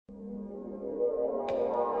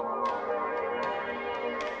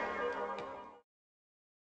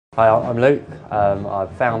Hi, I'm Luke. I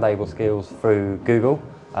found Able Skills through Google,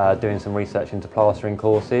 doing some research into plastering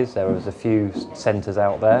courses. There was a few centres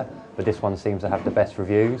out there, but this one seems to have the best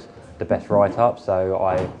reviews, the best write-ups, so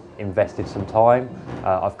I invested some time.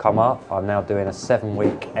 I've come up. I'm now doing a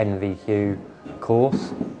 7-week NVQ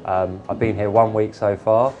course. I've been here 1 week so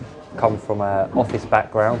far. Come from an office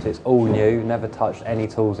background, so it's all new, never touched any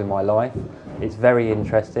tools in my life. It's very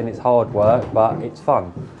interesting, it's hard work, but it's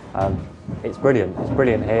fun. It's brilliant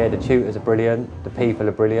here, the tutors are brilliant, the people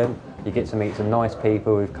are brilliant, you get to meet some nice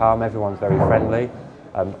people who've come, everyone's very friendly.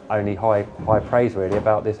 Only high praise really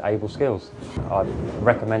about this Able Skills. I'd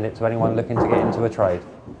recommend it to anyone looking to get into a trade.